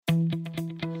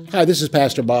Hi, this is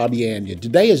Pastor Bob Yandian.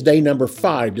 Today is day number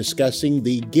 5, discussing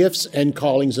the gifts and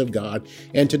callings of God.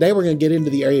 And today we're going to get into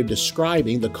the area of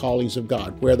describing the callings of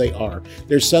God, where they are.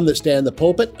 There's some that stand in the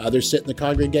pulpit, others sit in the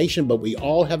congregation, but we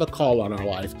all have a call on our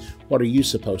life. What are you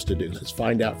supposed to do? Let's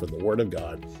find out from the Word of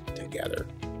God together.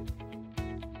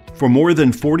 For more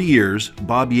than 40 years,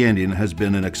 Bob Yandian has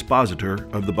been an expositor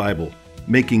of the Bible,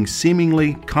 making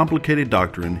seemingly complicated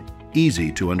doctrine easy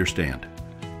to understand.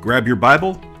 Grab your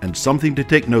Bible and something to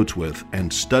take notes with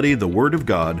and study the Word of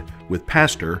God with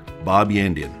Pastor Bob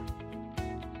Yandian.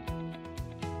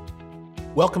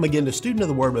 Welcome again to Student of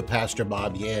the Word with Pastor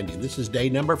Bob Yandian. This is day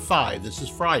number 5. This is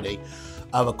Friday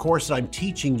of a course that I'm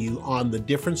teaching you on the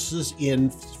differences in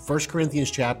 1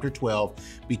 Corinthians chapter 12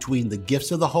 between the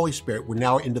gifts of the Holy Spirit. We're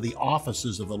now into the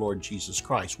offices of the Lord Jesus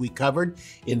Christ. We covered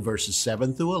in verses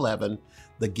 7 through 11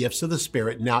 the gifts of the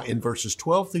Spirit. Now in verses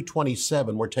 12 through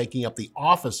 27, we're taking up the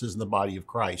offices in the body of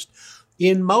Christ.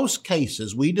 In most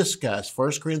cases, we discuss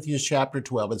 1 Corinthians chapter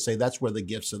 12 and say that's where the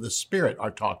gifts of the Spirit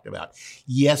are talked about.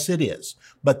 Yes, it is.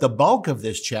 But the bulk of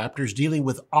this chapter is dealing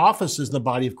with offices in the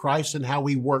body of Christ and how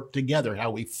we work together, how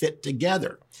we fit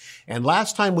together. And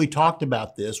last time we talked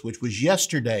about this, which was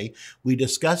yesterday, we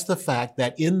discussed the fact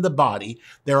that in the body,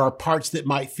 there are parts that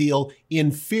might feel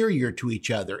inferior to each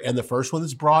other. And the first one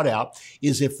that's brought out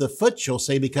is if the foot shall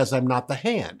say, because I'm not the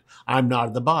hand, I'm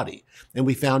not the body. And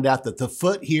we found out that the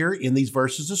foot here in these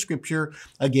verses of Scripture,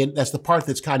 again, that's the part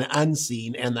that's kind of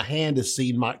unseen, and the hand is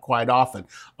seen quite often.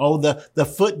 Oh, the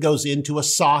foot goes into a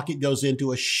sock, it goes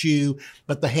into a shoe,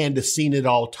 but the hand is seen at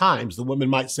all times. The woman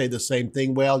might say the same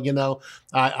thing. Well,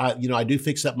 I do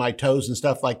fix up my toes and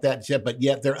stuff like that, but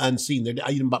yet they're unseen.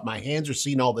 But my hands are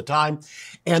seen all the time.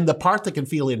 And the part that can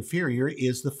feel inferior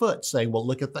is the foot, saying, well,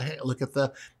 look at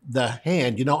the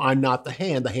hand. I'm not the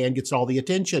hand. The hand gets all the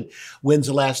attention. When's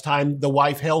the last time the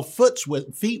wife held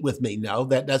feet with me? No,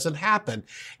 that doesn't happen.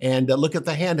 And look at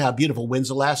the hand, how beautiful. When's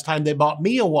the last time they bought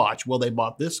me a watch? Well, they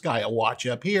bought this guy a watch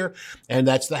up here, and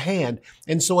that's the hand.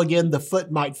 And so again, the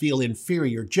foot might feel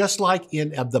inferior, just like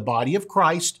in the body of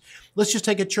Christ. Let's just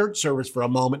take a church service for a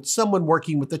moment. Someone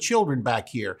working with the children back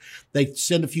here. They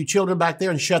send a few children back there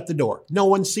and shut the door. No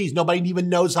one sees. Nobody even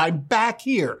knows I'm back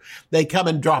here. They come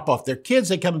and drop off their kids.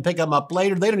 They come and pick them up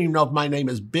later. They don't even know if my name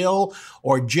is Bill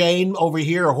or Jane over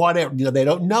here or whatever. They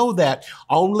don't know that.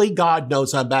 Only God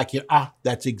knows I'm back here.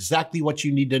 That's exactly what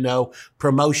you need to know.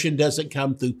 Promotion doesn't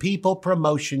come through people.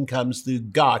 Promotion comes through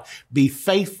God. Be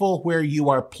faithful where you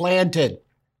are planted.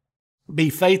 Be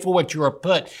faithful what you are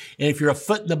put. And if you're a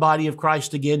foot in the body of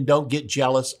Christ, again, don't get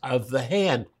jealous of the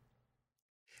hand.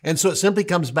 And so it simply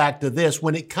comes back to this.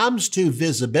 When it comes to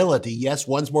visibility, yes,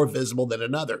 one's more visible than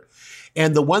another.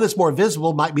 And the one that's more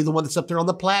visible might be the one that's up there on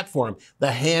the platform.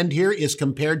 The hand here is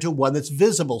compared to one that's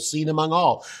visible, seen among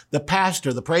all. The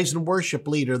pastor, the praise and worship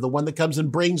leader, the one that comes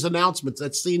and brings announcements,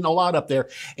 that's seen a lot up there.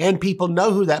 And people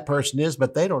know who that person is,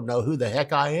 but they don't know who the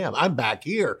heck I am. I'm back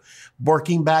here,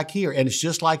 working back here. And it's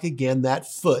just like, again, that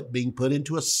foot being put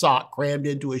into a sock, crammed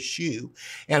into a shoe.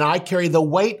 And I carry the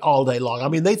weight all day long. I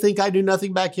mean, they think I do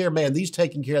nothing back here. Man,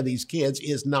 taking care of these kids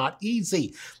is not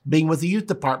easy. Being with the youth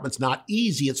department's not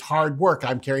easy. It's hard work.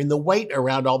 I'm carrying the weight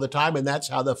around all the time, and that's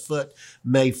how the foot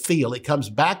may feel. It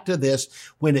comes back to this.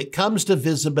 When it comes to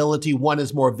visibility, one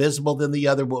is more visible than the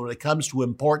other. But when it comes to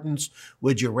importance,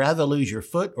 would you rather lose your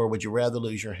foot or would you rather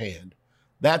lose your hand?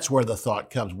 That's where the thought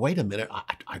comes. Wait a minute.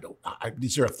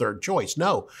 Is there a third choice?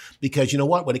 No, because you know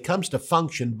what? When it comes to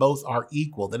function, both are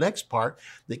equal. The next part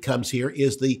that comes here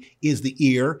is the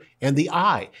ear and the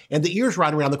eye. And the ear's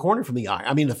right around the corner from the eye.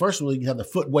 I mean, the first one, you have the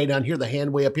foot way down here, the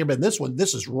hand way up here, but this one,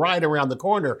 this is right around the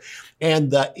corner.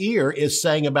 And the ear is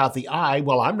saying about the eye,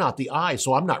 well, I'm not the eye,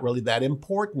 so I'm not really that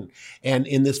important. And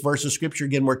in this verse of Scripture,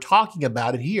 again, we're talking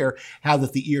about it here, how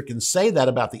that the ear can say that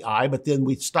about the eye, but then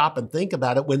we stop and think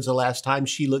about it. When's the last time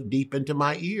she looked deep into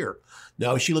my ear?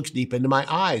 No, she looks deep into my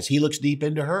eyes. He looks deep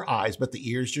into her eyes, but the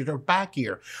ears are back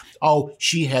here. Oh,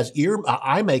 she has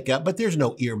eye makeup, but there's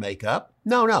no ear makeup.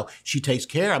 No. She takes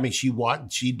care. I mean,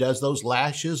 she does those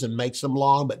lashes and makes them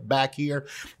long, but back here,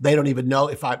 they don't even know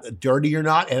if I'm dirty or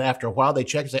not. And after a while, they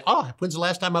check and say, oh, when's the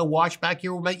last time I washed back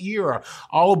here with my ear?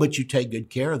 Oh, but you take good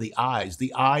care of the eyes.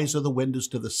 The eyes are the windows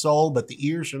to the soul, but the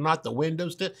ears are not the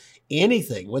windows to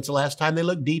anything. When's the last time they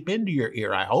looked deep into your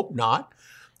ear? I hope not.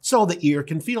 So the ear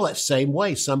can feel that same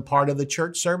way. Some part of the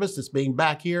church service that's being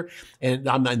back here and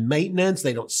I'm in maintenance.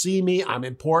 They don't see me. I'm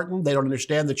important. They don't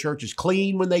understand the church is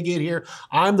clean when they get here.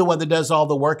 I'm the one that does all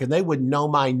the work and they wouldn't know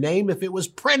my name if it was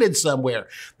printed somewhere.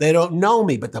 They don't know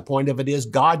me. But the point of it is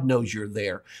God knows you're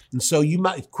there. And so you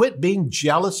might quit being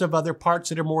jealous of other parts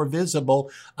that are more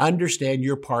visible. Understand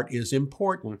your part is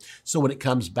important. So when it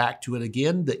comes back to it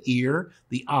again, the ear,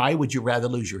 the eye, would you rather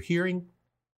lose your hearing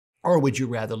or would you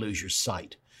rather lose your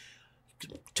sight?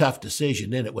 Tough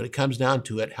decision, isn't it? When it comes down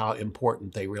to it, how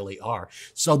important they really are.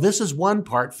 So this is one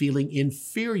part feeling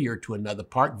inferior to another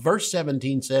part. Verse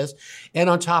 17 says,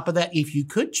 and on top of that, if you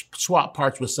could swap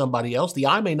parts with somebody else, the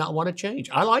eye may not want to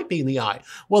change. I like being the eye.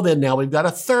 Well, then now we've got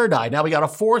a third eye. Now we got a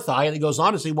fourth eye. And it goes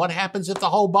on to say, what happens if the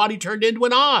whole body turned into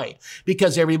an eye?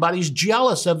 Because everybody's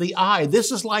jealous of the eye.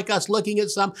 This is like us looking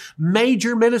at some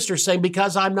major minister saying,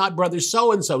 because I'm not brother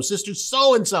so-and-so, sister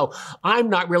so-and-so, I'm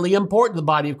not really important to the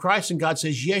body of Christ. And God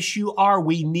says, yes, you are.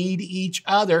 We need each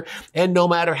other. And no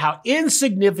matter how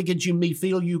insignificant you may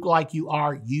feel you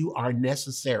are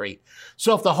necessary.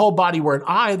 So if the whole body were an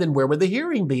eye, then where would the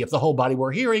hearing be? If the whole body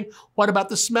were hearing, what about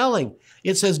the smelling?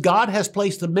 It says God has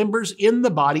placed the members in the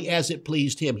body as it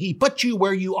pleased him. He put you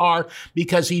where you are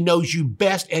because he knows you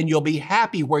best and you'll be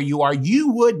happy where you are. You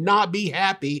would not be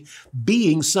happy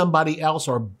being somebody else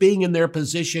or being in their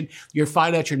position. You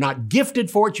find out you're not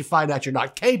gifted for it. You find out you're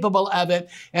not capable of it.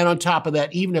 And on top of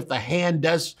that, even if the hand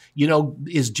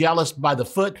is jealous by the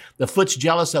foot's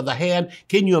jealous of the hand.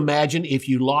 Can you imagine if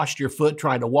you lost your foot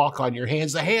trying to walk on your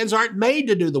hands? The hands aren't made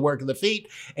to do the work of the feet,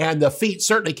 and the feet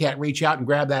certainly can't reach out and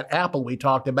grab that apple we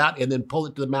talked about and then pull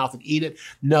it to the mouth and eat it.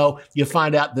 No, you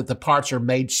find out that the parts are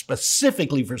made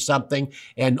specifically for something,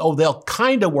 and they'll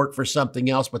kind of work for something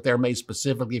else, but they're made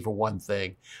specifically for one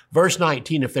thing. Verse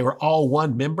 19, if they were all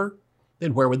one member,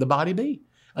 then where would the body be?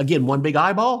 Again, one big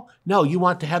eyeball? No, you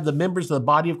want to have the members of the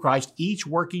body of Christ, each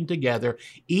working together,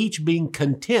 each being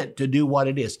content to do what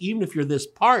it is. Even if you're this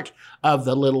part of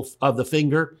the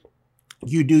finger,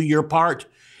 you do your part.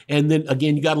 And then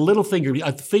again, you got a little finger,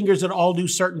 fingers that all do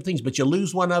certain things, but you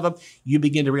lose one of them, you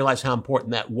begin to realize how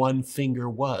important that one finger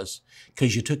was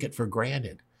because you took it for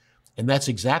granted. And that's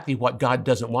exactly what God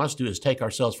doesn't want us to do, is take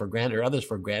ourselves for granted or others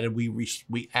for granted.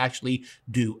 We actually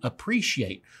do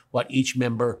appreciate what each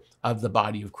member of the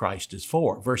body of Christ is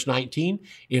for. Verse 19,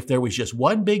 if there was just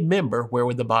one big member, where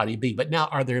would the body be? But now,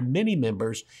 are there many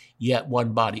members, yet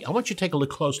one body? I want you to take a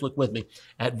close look with me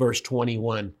at verse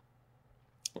 21,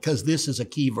 because this is a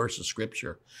key verse of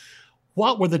Scripture.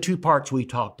 What were the two parts we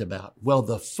talked about? Well,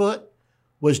 the foot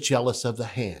was jealous of the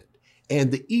hand, and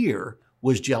the ear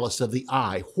was jealous of the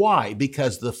eye. Why?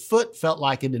 Because the foot felt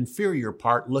like an inferior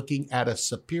part looking at a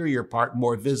superior part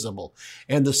more visible.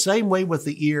 And the same way with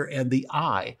the ear and the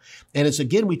eye. And as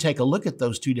again, we take a look at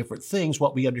those two different things,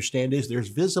 what we understand is there's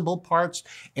visible parts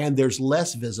and there's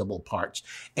less visible parts.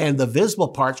 And the visible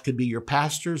parts could be your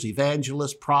pastors,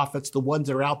 evangelists, prophets, the ones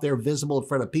that are out there visible in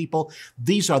front of people.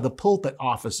 These are the pulpit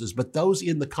offices, but those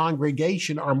in the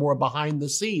congregation are more behind the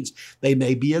scenes. They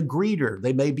may be a greeter,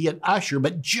 they may be an usher,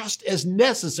 but just as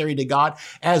necessary to God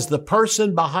as the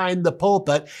person behind the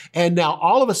pulpit. And now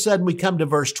all of a sudden we come to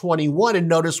verse 21 and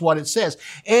notice what it says.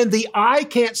 And the eye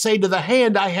can't say to the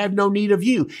hand, I have no need of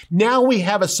you. Now we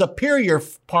have a superior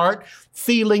part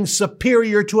feeling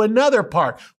superior to another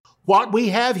part. What we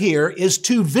have here is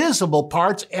two visible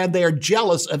parts, and they're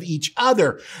jealous of each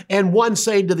other. And one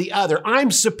saying to the other, I'm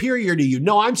superior to you.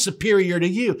 No, I'm superior to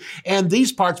you. And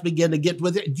these parts begin to get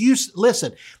with it.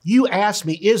 Listen, you ask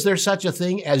me, is there such a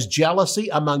thing as jealousy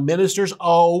among ministers?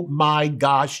 Oh my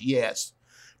gosh, yes.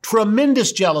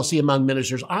 Tremendous jealousy among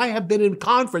ministers. I have been in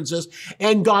conferences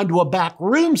and gone to a back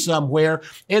room somewhere,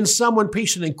 and someone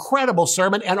preached an incredible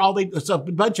sermon, and a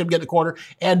bunch of them get in the corner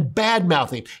and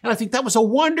bad-mouth him. And I think that was a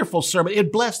wonderful sermon.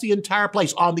 It blessed the entire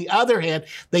place. On the other hand,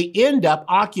 they end up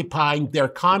occupying their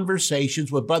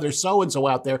conversations with brother so-and-so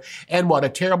out there, and what a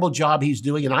terrible job he's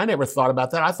doing. And I never thought about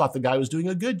that. I thought the guy was doing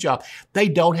a good job. They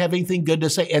don't have anything good to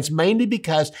say. It's mainly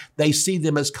because they see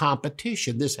them as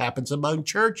competition. This happens among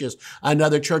churches.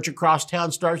 Another church across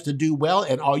town starts to do well,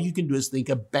 and all you can do is think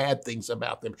of bad things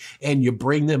about them, and you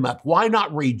bring them up. Why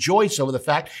not rejoice over the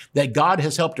fact that God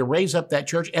has helped to raise up that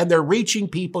church, and they're reaching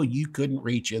people you couldn't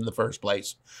reach in the first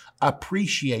place?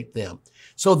 Appreciate them.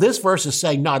 So this verse is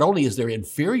saying not only is there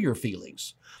inferior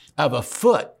feelings of a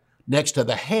foot next to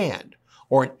the hand,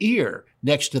 or an ear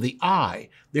next to the eye.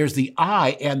 There's the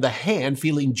eye and the hand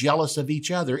feeling jealous of each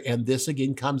other. And this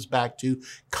again comes back to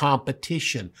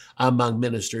competition among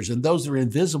ministers. And those that are in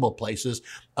visible places,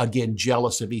 again,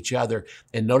 jealous of each other.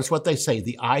 And notice what they say.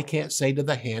 The eye can't say to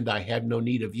the hand, I have no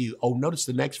need of you. Oh, notice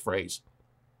the next phrase.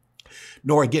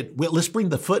 Nor again, let's bring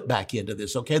the foot back into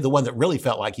this, okay? The one that really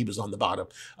felt like he was on the bottom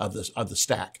of the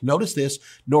stack. Notice this,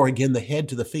 nor again the head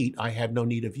to the feet, I have no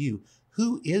need of you.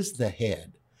 Who is the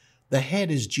head? The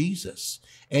head is Jesus.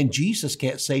 And Jesus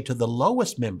can't say to the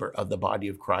lowest member of the body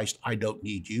of Christ, I don't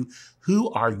need you. Who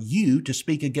are you to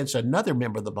speak against another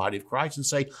member of the body of Christ and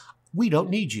say, we don't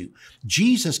need you?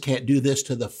 Jesus can't do this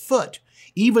to the foot.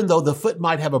 Even though the foot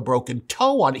might have a broken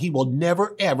toe on it, he will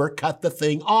never, ever cut the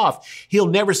thing off. He'll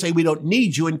never say, we don't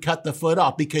need you, and cut the foot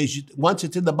off, because once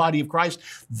it's in the body of Christ,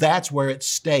 that's where it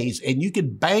stays. And you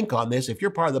can bank on this. If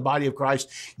you're part of the body of Christ,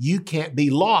 you can't be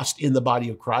lost in the body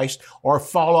of Christ or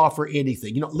fall off or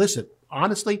anything. Listen,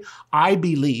 honestly, I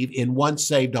believe in once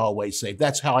saved, always saved.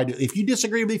 That's how I do. If you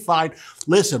disagree with me, fine.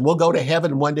 Listen, we'll go to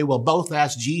heaven and one day we'll both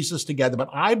ask Jesus together. But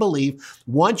I believe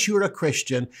once you're a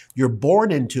Christian, you're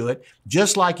born into it.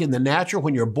 Just like in the natural,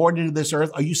 when you're born into this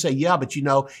earth, you say, yeah, but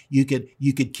you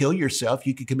could kill yourself.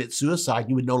 You could commit suicide.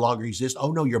 You would no longer exist.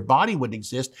 Oh no, your body wouldn't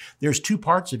exist. There's two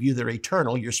parts of you that are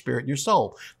eternal, your spirit and your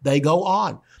soul. They go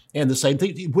on. And the same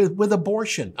thing with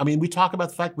abortion. I mean, we talk about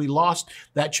the fact we lost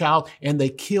that child and they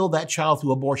killed that child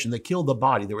through abortion. They killed the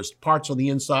body. There was parts on the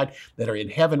inside that are in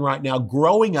heaven right now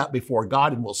growing up before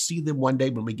God, and we'll see them one day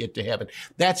when we get to heaven.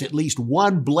 That's at least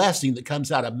one blessing that comes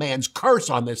out of man's curse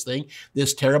on this thing,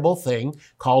 this terrible thing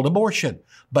called abortion.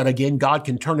 But again, God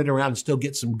can turn it around and still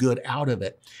get some good out of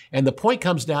it. And the point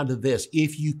comes down to this.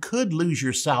 If you could lose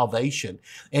your salvation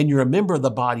and you're a member of the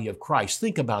body of Christ,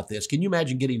 think about this. Can you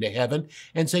imagine getting to heaven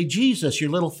and say, Jesus,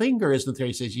 your little finger isn't there?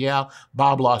 He says, yeah,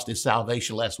 Bob lost his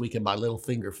salvation last week and my little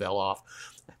finger fell off.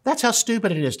 That's how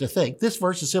stupid it is to think. This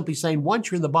verse is simply saying,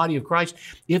 once you're in the body of Christ,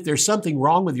 if there's something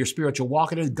wrong with your spiritual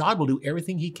walk, God will do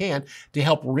everything he can to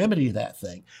help remedy that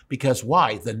thing. Because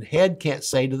why? The head can't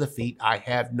say to the feet, I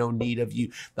have no need of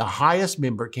you. The highest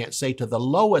member can't say to the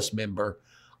lowest member,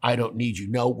 I don't need you.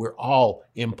 No, we're all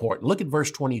important. Look at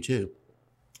verse 22.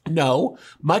 No,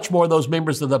 much more those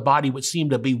members of the body which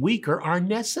seem to be weaker are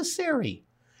necessary.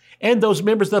 And those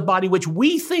members of the body which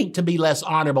we think to be less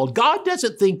honorable. God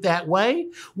doesn't think that way.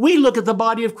 We look at the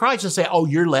body of Christ and say, oh,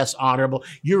 you're less honorable.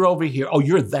 You're over here. Oh,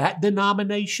 you're that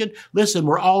denomination. Listen,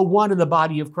 we're all one in the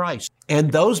body of Christ.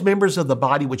 And those members of the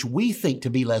body which we think to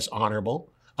be less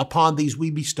honorable, upon these we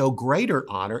bestow greater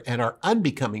honor, and our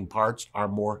unbecoming parts are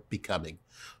more becoming.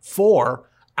 For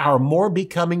our more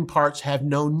becoming parts have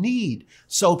no need.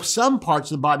 So some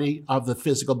parts of the body, of the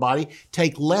physical body,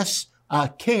 take less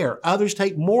care. Others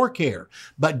take more care.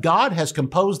 But God has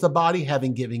composed the body,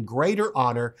 having given greater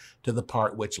honor to the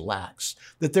part which lacks.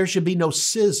 That there should be no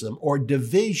schism or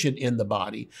division in the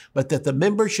body, but that the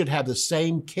members should have the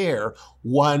same care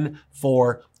one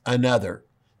for another.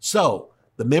 So,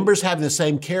 the members having the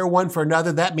same care one for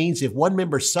another, that means if one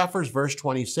member suffers, verse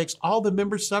 26, all the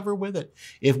members suffer with it.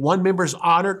 If one member is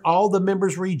honored, all the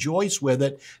members rejoice with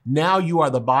it. Now you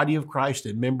are the body of Christ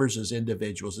and members as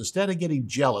individuals. Instead of getting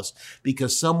jealous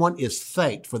because someone is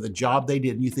thanked for the job they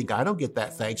did and you think, I don't get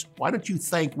that thanks, why don't you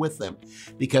thank with them?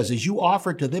 Because as you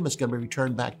offer to them, it's going to be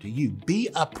returned back to you. Be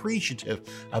appreciative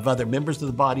of other members of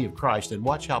the body of Christ and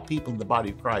watch how people in the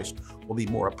body of Christ will be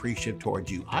more appreciative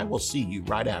towards you. I will see you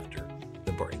right after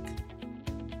the break.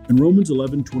 In Romans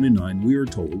 11:29, we are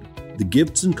told, the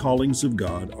gifts and callings of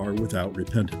God are without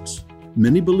repentance.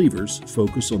 Many believers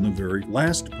focus on the very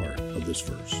last part of this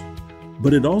verse.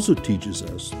 But it also teaches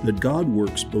us that God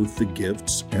works both the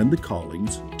gifts and the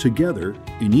callings together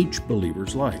in each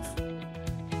believer's life.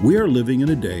 We are living in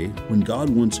a day when God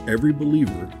wants every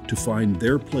believer to find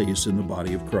their place in the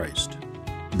body of Christ.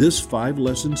 This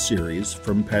 5-lesson series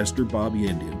from Pastor Bob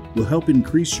Yandian will help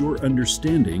increase your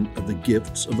understanding of the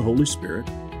gifts of the Holy Spirit,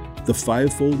 the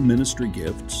fivefold ministry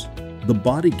gifts, the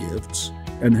body gifts,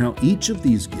 and how each of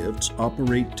these gifts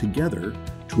operate together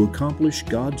to accomplish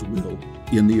God's will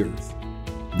in the earth.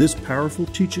 This powerful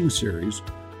teaching series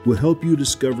will help you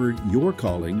discover your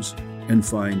callings and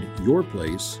find your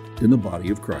place in the body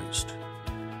of Christ.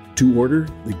 To order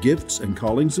the gifts and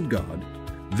callings of God,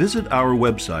 visit our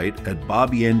website at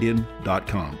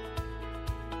bobyandian.com.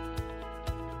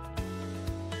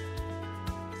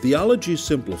 Theology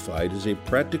Simplified is a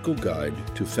practical guide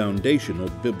to foundational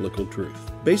biblical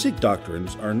truth. Basic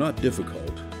doctrines are not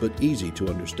difficult, but easy to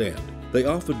understand. They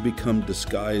often become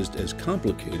disguised as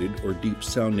complicated or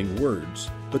deep-sounding words,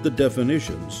 but the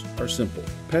definitions are simple.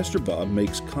 Pastor Bob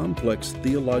makes complex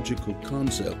theological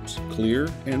concepts clear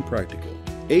and practical.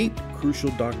 8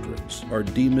 crucial doctrines are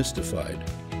demystified: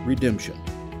 redemption,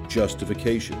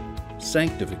 justification,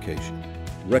 sanctification,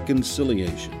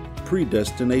 reconciliation,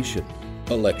 predestination,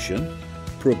 election,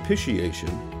 propitiation,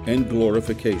 and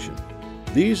glorification.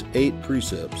 These 8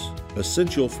 precepts,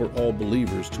 essential for all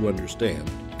believers to understand,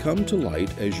 come to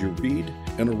light as you read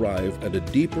and arrive at a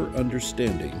deeper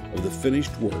understanding of the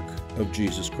finished work of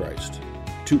Jesus Christ.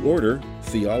 To order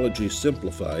Theology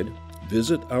Simplified,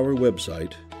 visit our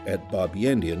website at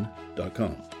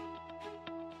bobyandian.com.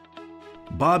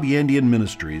 Bob Yandian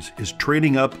Ministries is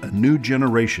training up a new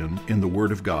generation in the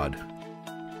Word of God.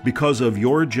 Because of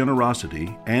your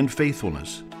generosity and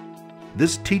faithfulness,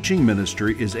 this teaching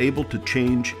ministry is able to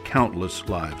change countless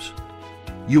lives.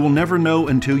 You will never know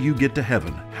until you get to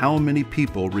heaven how many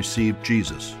people received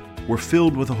Jesus, were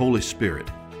filled with the Holy Spirit,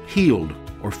 healed,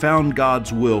 or found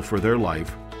God's will for their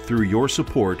life through your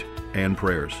support and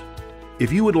prayers.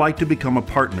 If you would like to become a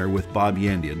partner with Bob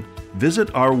Yandian,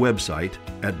 visit our website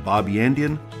at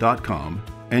bobyandian.com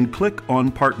and click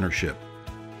on Partnership.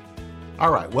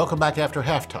 All right, welcome back after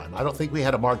halftime. I don't think we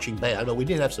had a marching band, but we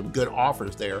did have some good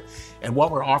offers there. And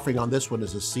what we're offering on this one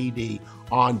is a CD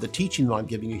on the teaching I'm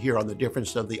giving you here on the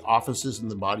difference of the offices in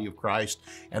the body of Christ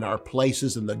and our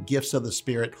places and the gifts of the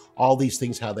Spirit, all these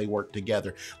things, how they work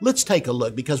together. Let's take a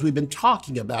look, because we've been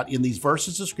talking about in these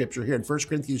verses of Scripture here in 1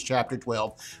 Corinthians chapter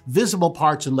 12, visible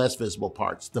parts and less visible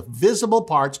parts. The visible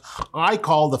parts I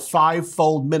call the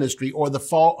fivefold ministry, or the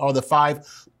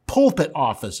five pulpit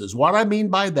offices. What I mean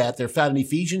by that, they're found in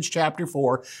Ephesians chapter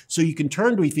 4. So you can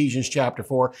turn to Ephesians chapter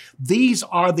 4. These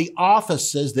are the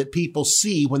offices that people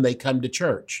see when they come to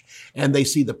church. And they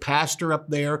see the pastor up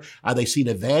there. They see an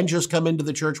evangelist come into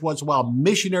the church once in a while.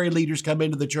 Missionary leaders come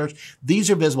into the church. These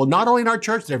are visible not only in our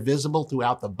church, they're visible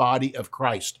throughout the body of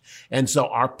Christ. And so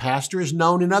our pastor is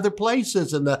known in other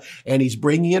places, and he's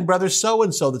bringing in brother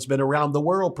so-and-so that's been around the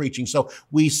world preaching. So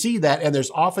we see that, and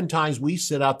there's oftentimes we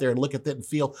sit out there and look at that and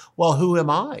feel, well, who am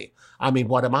I? I mean,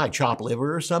 what am I, chopped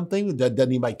liver or something? Doesn't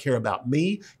anybody care about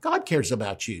me? God cares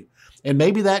about you. And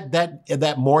maybe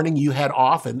that morning you had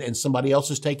off and somebody else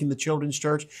is taking the children's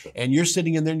church, and you're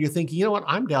sitting in there and you're thinking, you know what?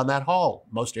 I'm down that hall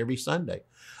most every Sunday.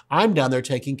 I'm down there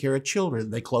taking care of children.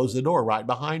 They close the door right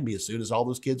behind me. As soon as all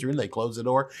those kids are in, they close the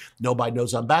door. Nobody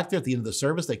knows I'm back there. At the end of the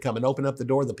service, they come and open up the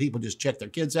door. The people just check their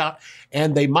kids out.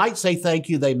 And they might say thank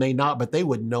you. They may not, but they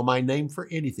wouldn't know my name for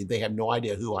anything. They have no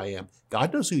idea who I am.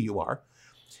 God knows who you are.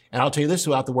 And I'll tell you this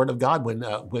throughout the Word of God,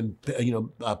 when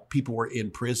people were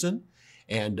in prison,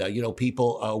 and,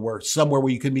 people were somewhere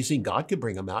where you couldn't be seen, God could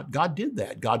bring them out. God did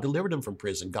that. God delivered them from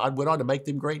prison. God went on to make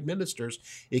them great ministers.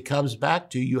 It comes back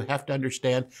to, you have to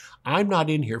understand, I'm not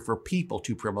in here for people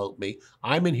to promote me.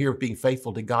 I'm in here being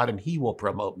faithful to God, and He will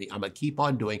promote me. I'm going to keep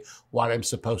on doing what I'm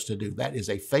supposed to do. That is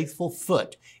a faithful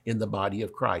foot in the body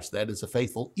of Christ. That is a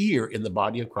faithful ear in the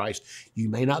body of Christ. You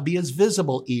may not be as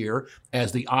visible ear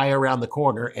as the eye around the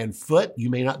corner, and foot, you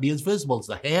may not be as visible as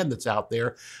the hand that's out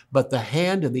there, but the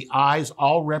hand and the eyes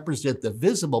all represent the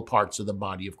visible parts of the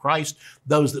body of Christ,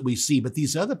 those that we see. But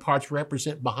these other parts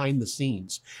represent behind the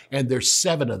scenes, and there's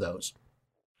 7 of those.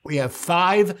 We have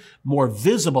 5 more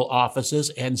visible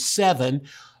offices and 7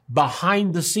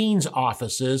 behind the scenes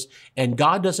offices, and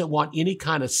God doesn't want any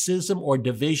kind of schism or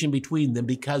division between them,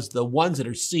 because the ones that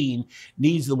are seen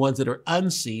needs the ones that are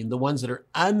unseen. The ones that are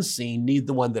unseen need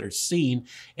the one that are seen,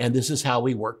 and this is how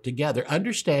we work together.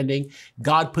 Understanding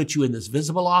God put you in this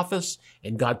visible office,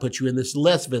 and God put you in this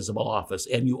less visible office,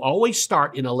 and you always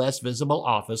start in a less visible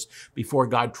office before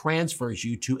God transfers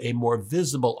you to a more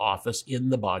visible office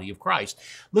in the body of Christ.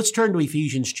 Let's turn to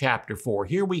Ephesians chapter 4.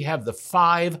 Here we have the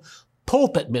 5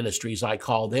 pulpit ministries, I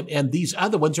call them, and these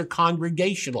other ones are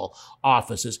congregational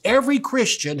offices. Every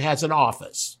Christian has an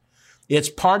office. It's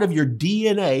part of your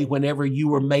DNA whenever you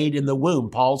were made in the womb.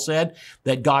 Paul said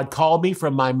that God called me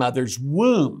from my mother's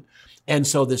womb. And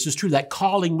so this is true. That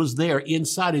calling was there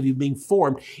inside of you being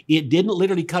formed. It didn't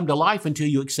literally come to life until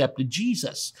you accepted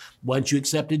Jesus. Once you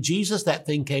accepted Jesus, that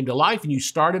thing came to life, and you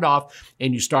started off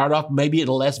maybe in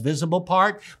a less visible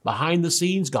part, behind the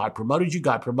scenes. God promoted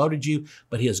you,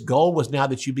 but His goal was now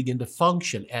that you begin to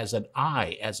function as an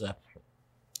eye, as a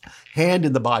hand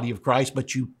in the body of Christ,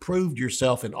 but you proved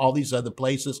yourself in all these other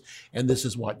places, and this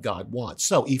is what God wants.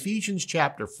 So Ephesians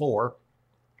chapter 4,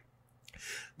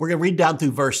 we're going to read down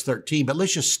through verse 13, but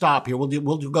let's just stop here.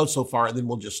 We'll go so far, and then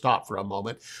we'll just stop for a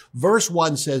moment. Verse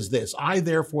 1 says this: I,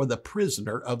 therefore, the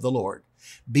prisoner of the Lord,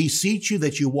 beseech you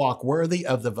that you walk worthy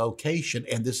of the vocation,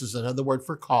 and this is another word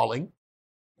for calling,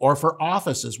 or for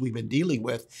offices we've been dealing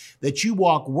with, that you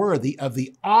walk worthy of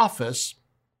the office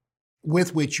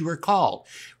with which you are called.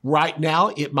 Right now,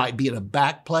 it might be in a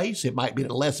back place. It might be in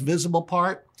a less visible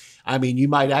part. I mean, you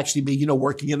might actually be,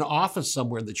 working in an office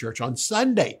somewhere in the church on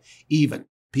Sunday even.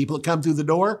 People that come through the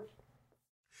door,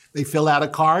 They fill out a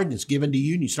card and it's given to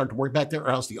you and you start to work back there, or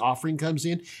else the offering comes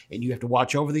in and you have to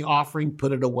watch over the offering,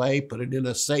 put it away, put it in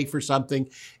a safe or something,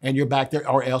 and you're back there.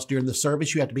 Or else during the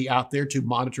service, you have to be out there to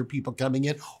monitor people coming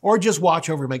in, or just watch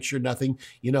over, make sure nothing,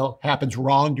 happens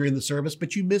wrong during the service,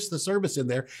 but you miss the service in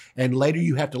there. And later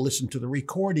you have to listen to the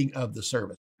recording of the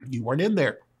service. You weren't in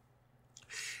there.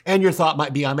 And your thought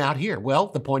might be, I'm out here. Well,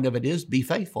 the point of it is be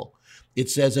faithful. It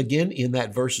says again in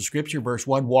that verse of scripture, verse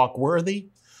 1, walk worthy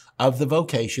of the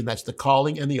vocation, that's the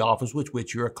calling and the office with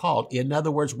which you are called. In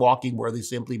other words, walking worthy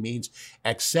simply means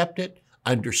accept it,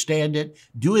 understand it,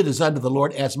 do it as unto the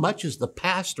Lord. As much as the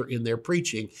pastor in their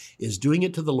preaching is doing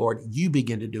it to the Lord, you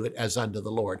begin to do it as unto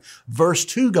the Lord. Verse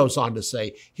 2 goes on to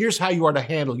say, here's how you are to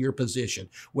handle your position.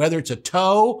 Whether it's a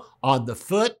toe on the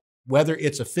foot, whether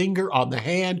it's a finger on the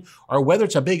hand, or whether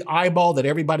it's a big eyeball that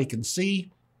everybody can see,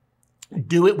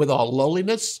 do it with all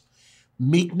lowliness,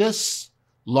 meekness,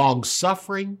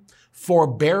 long-suffering,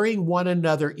 forbearing one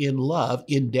another in love,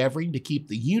 endeavoring to keep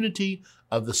the unity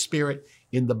of the Spirit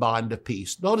in the bond of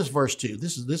peace. Notice verse 2.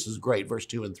 This is great, verse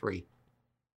 2 and 3.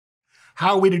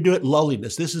 How are we to do it?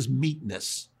 Lowliness. This is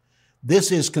meekness.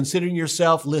 This is considering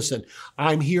yourself, listen,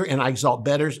 I'm here and I exalt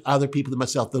better other people than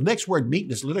myself. The next word,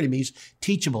 meekness, literally means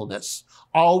teachableness.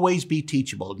 Always be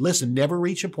teachable. Listen, never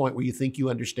reach a point where you think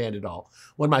you understand it all.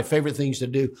 One of my favorite things to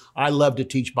do, I love to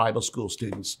teach Bible school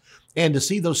students. And to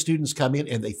see those students come in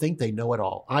and they think they know it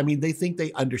all. I mean, they think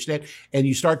they understand. And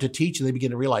you start to teach and they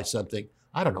begin to realize something.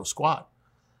 I don't know squat.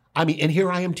 I mean, and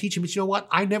here I am teaching, but you know what?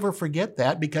 I never forget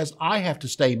that because I have to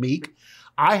stay meek.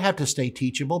 I have to stay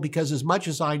teachable because as much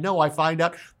as I know, I find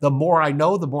out the more I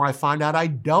know, the more I find out I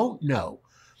don't know.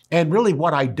 And really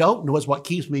what I don't know is what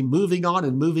keeps me moving on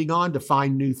and moving on to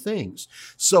find new things.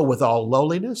 So with all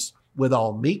lowliness, with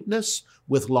all meekness,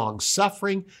 with long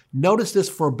suffering, notice this,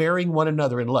 forbearing one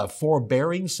another in love.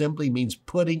 Forbearing simply means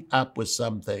putting up with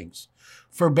some things.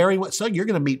 Forbearing, so you're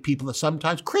going to meet people that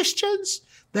sometimes, Christians,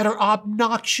 that are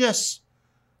obnoxious.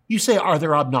 You say, are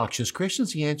there obnoxious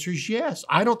Christians? The answer is yes.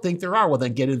 I don't think there are. Well,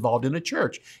 then get involved in a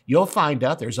church. You'll find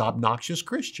out there's obnoxious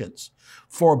Christians.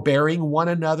 Forbearing one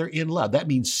another in love. That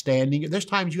means standing. There's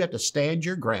times you have to stand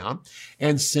your ground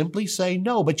and simply say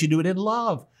no, but you do it in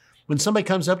love. When somebody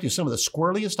comes up to you, some of the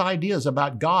squirreliest ideas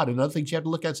about God and other things you have to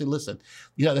look at and say, listen,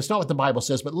 that's not what the Bible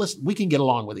says, but listen, we can get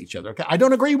along with each other. Okay? I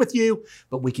don't agree with you,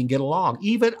 but we can get along.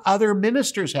 Even other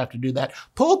ministers have to do that.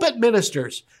 Pulpit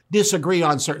ministers disagree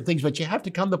on certain things, but you have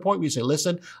to come to the point where you say,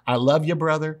 listen, I love you,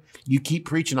 brother. You keep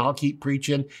preaching, I'll keep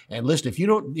preaching. And listen, if you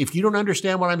don't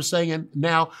understand what I'm saying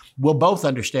now, we'll both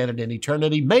understand it in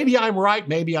eternity. Maybe I'm right,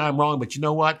 maybe I'm wrong, but you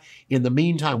know what? In the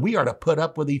meantime, we are to put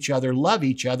up with each other, love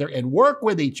each other, and work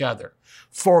with each other.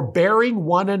 Forbearing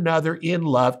one another in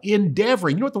love,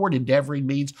 endeavoring. You know what the word endeavoring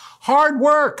means? Hard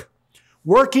work.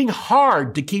 Working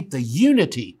hard to keep the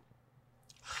unity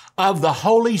of the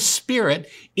Holy Spirit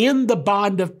in the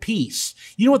bond of peace.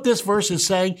 You know what this verse is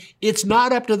saying? It's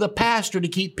not up to the pastor to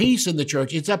keep peace in the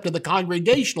church. It's up to the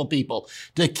congregational people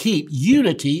to keep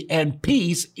unity and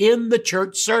peace in the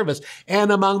church service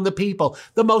and among the people.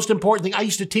 The most important thing, I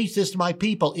used to teach this to my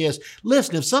people is,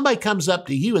 listen, if somebody comes up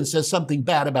to you and says something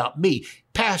bad about me,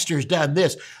 pastor's done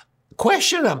this,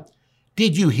 question them.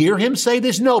 Did you hear him say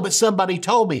this? No, but somebody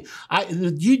told me.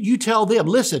 You tell them,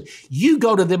 listen, you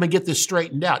go to them and get this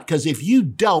straightened out. Because if you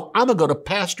don't, I'm going to go to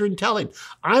pastor and tell him,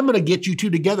 I'm going to get you two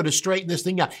together to straighten this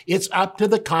thing out. It's up to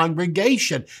the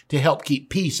congregation to help keep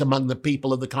peace among the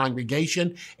people of the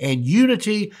congregation and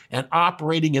unity and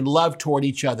operating in love toward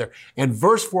each other. And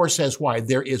verse 4 says why?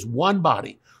 There is one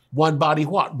body. One body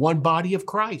what? One body of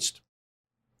Christ.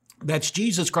 That's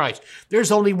Jesus Christ.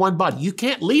 There's only one body. You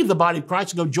can't leave the body of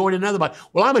Christ and go join another body.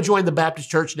 Well, I'm going to join the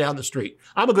Baptist church down the street.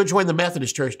 I'm going to go join the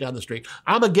Methodist church down the street.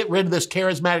 I'm going to get rid of this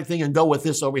charismatic thing and go with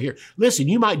this over here. Listen,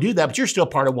 you might do that, but you're still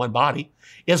part of one body.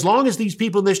 As long as these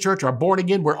people in this church are born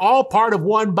again, we're all part of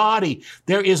one body.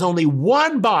 There is only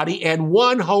one body and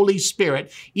one Holy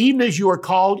Spirit, even as you are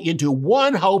called into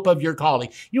one hope of your calling.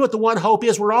 You know what the one hope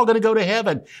is? We're all going to go to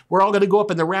heaven. We're all going to go up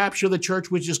in the rapture of the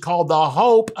church, which is called the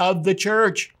hope of the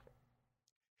church.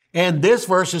 And this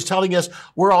verse is telling us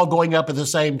we're all going up at the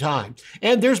same time.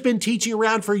 And there's been teaching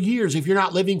around for years. If you're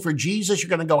not living for Jesus, you're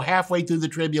going to go halfway through the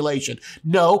tribulation.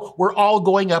 No, we're all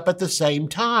going up at the same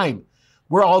time.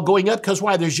 We're all going up because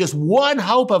why? There's just one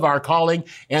hope of our calling,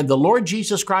 and the Lord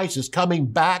Jesus Christ is coming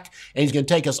back, and he's going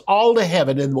to take us all to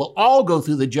heaven, and we'll all go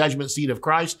through the judgment seat of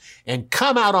Christ and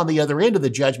come out on the other end of the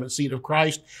judgment seat of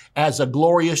Christ as a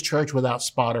glorious church without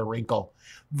spot or wrinkle.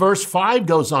 Verse 5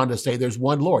 goes on to say there's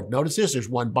one Lord. Notice this, there's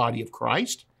one body of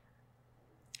Christ.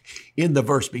 In the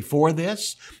verse before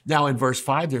this, now in verse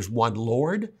 5, there's one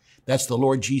Lord. That's the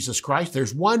Lord Jesus Christ.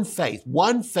 There's one faith.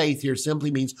 One faith here simply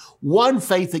means one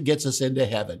faith that gets us into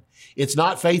heaven. It's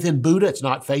not faith in Buddha. It's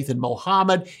not faith in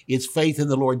Mohammed. It's faith in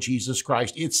the Lord Jesus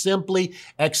Christ. It's simply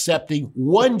accepting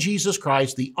one Jesus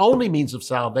Christ, the only means of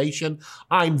salvation.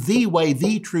 I'm the way,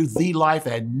 the truth, the life,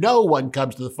 and no one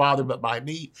comes to the Father but by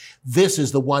me. This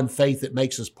is the one faith that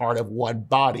makes us part of one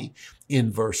body in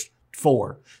verse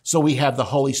 4. So we have the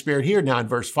Holy Spirit here. Now in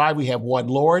verse 5, we have one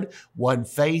Lord, one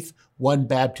faith, one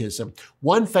baptism.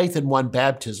 One faith and one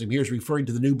baptism here is referring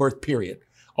to the new birth period.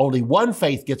 Only one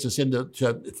faith gets us into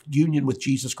union with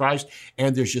Jesus Christ,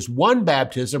 and there's just one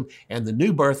baptism, and the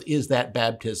new birth is that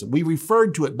baptism. We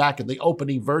referred to it back in the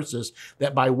opening verses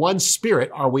that by one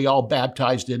Spirit are we all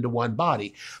baptized into one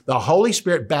body. The Holy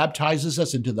Spirit baptizes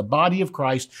us into the body of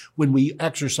Christ when we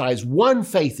exercise one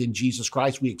faith in Jesus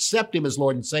Christ. We accept Him as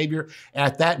Lord and Savior.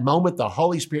 At that moment, the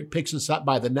Holy Spirit picks us up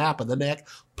by the nape of the neck,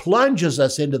 plunges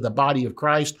us into the body of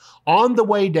Christ. On the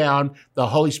way down, the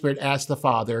Holy Spirit asks the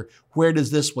Father, where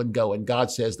does this one go? And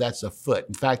God says, that's a foot.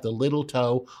 In fact, a little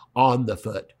toe on the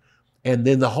foot. And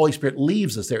then the Holy Spirit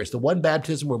leaves us there. It's the one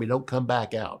baptism where we don't come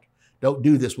back out. Don't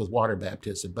do this with water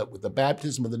baptism, but with the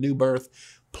baptism of the new birth,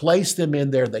 place them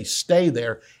in there. They stay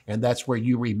there, and that's where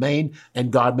you remain.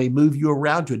 And God may move you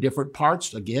around to different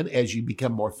parts, again, as you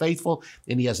become more faithful,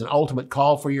 and He has an ultimate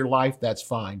call for your life. That's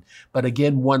fine. But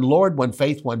again, one Lord, one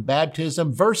faith, one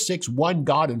baptism. Verse 6, one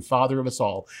God and Father of us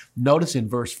all. Notice in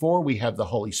verse 4, we have the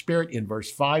Holy Spirit. In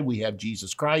verse 5, we have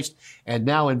Jesus Christ. And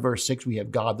now in verse 6, we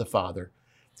have God the Father.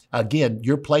 Again,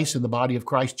 your place in the body of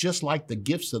Christ, just like the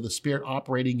gifts of the Spirit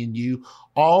operating in you,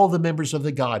 all the members of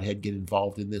the Godhead get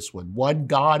involved in this one. One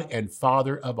God and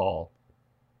Father of all.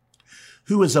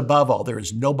 Who is above all? There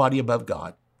is nobody above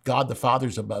God. God the Father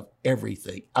is above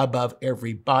everything, above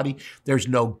everybody. There's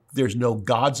no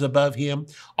gods above Him.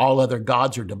 All other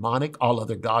gods are demonic. All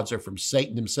other gods are from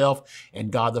Satan himself. And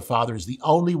God the Father is the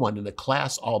only one in a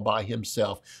class all by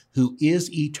Himself who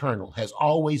is eternal, has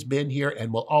always been here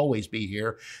and will always be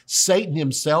here. Satan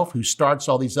himself, who starts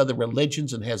all these other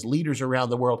religions and has leaders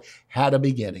around the world, had a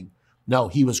beginning. No,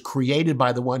 he was created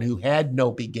by the one who had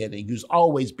no beginning, who's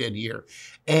always been here.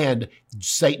 And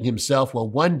Satan himself will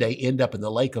one day end up in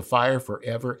the lake of fire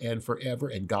forever and forever,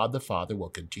 and God the Father will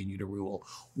continue to rule.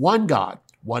 One God,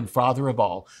 one Father of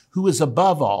all, who is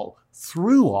above all,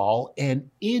 through all, and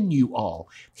in you all.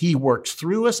 He works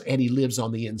through us, and He lives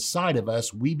on the inside of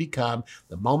us. We become,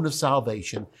 the moment of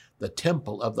salvation, the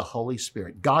temple of the Holy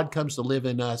Spirit. God comes to live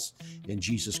in us, and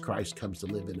Jesus Christ comes to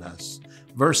live in us.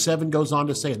 Verse 7 goes on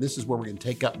to say, and this is where we're going to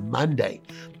take up Monday,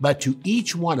 but to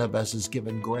each one of us is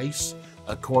given grace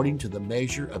according to the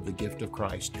measure of the gift of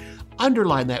Christ.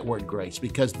 Underline that word grace,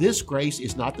 because this grace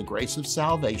is not the grace of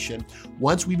salvation.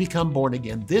 Once we become born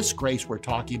again, this grace we're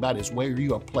talking about is where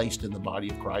you are placed in the body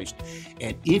of Christ.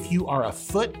 And if you are a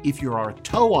foot, if you are a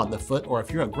toe on the foot, or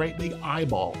if you're a great big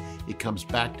eyeball, it comes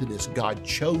back to this. God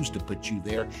chose to put you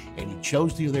there, and He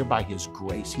chose you there by His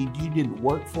grace. You didn't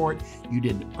work for it. You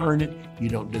didn't earn it. You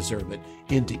don't deserve it.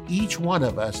 Into each one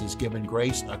of us is given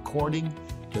grace according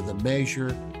to the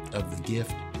measure of the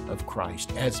gift of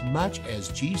Christ. As much as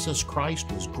Jesus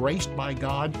Christ was graced by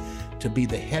God to be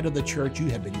the head of the church, you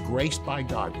have been graced by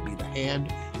God to be the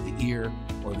hand, the ear,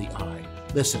 or the eye.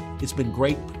 Listen, it's been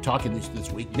great talking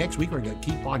this week. Next week, we're going to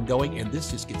keep on going, and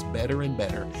this just gets better and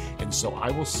better. And so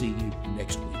I will see you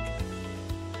next week.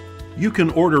 You can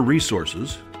order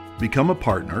resources, become a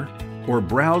partner, or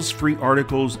browse free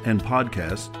articles and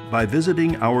podcasts by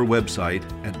visiting our website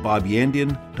at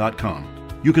bobyandian.com.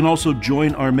 You can also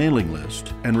join our mailing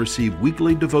list and receive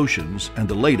weekly devotions and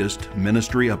the latest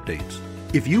ministry updates.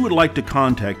 If you would like to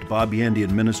contact Bob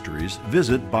Yandian Ministries,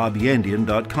 visit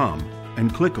bobyandian.com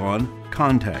and click on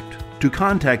Contact. To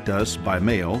contact us by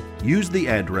mail, use the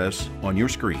address on your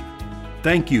screen.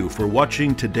 Thank you for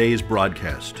watching today's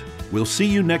broadcast. We'll see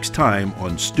you next time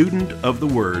on Student of the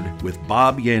Word with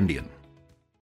Bob Yandian.